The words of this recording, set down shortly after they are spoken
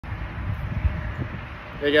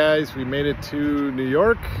Hey guys, we made it to New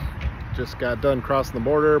York. Just got done crossing the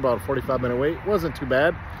border, about a 45-minute wait. Wasn't too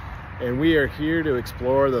bad. And we are here to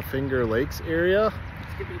explore the Finger Lakes area.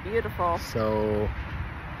 It's gonna be beautiful. So,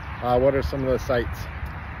 what are some of the sights?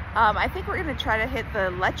 I think we're gonna try to hit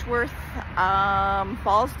the Letchworth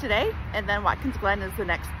Falls today, and then Watkins Glen is the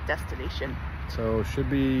next destination. So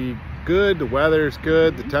should be good. The weather's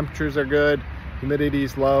good. The temperatures are good.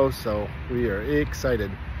 Humidity's low, so we are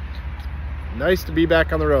excited. Nice to be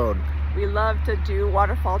back on the road. We love to do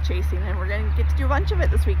waterfall chasing, and we're going to get to do a bunch of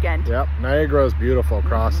it this weekend. Yep, Niagara is beautiful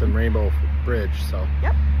crossing Rainbow Bridge. So,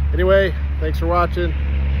 yep. Anyway, thanks for watching.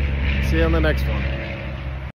 See you on the next one.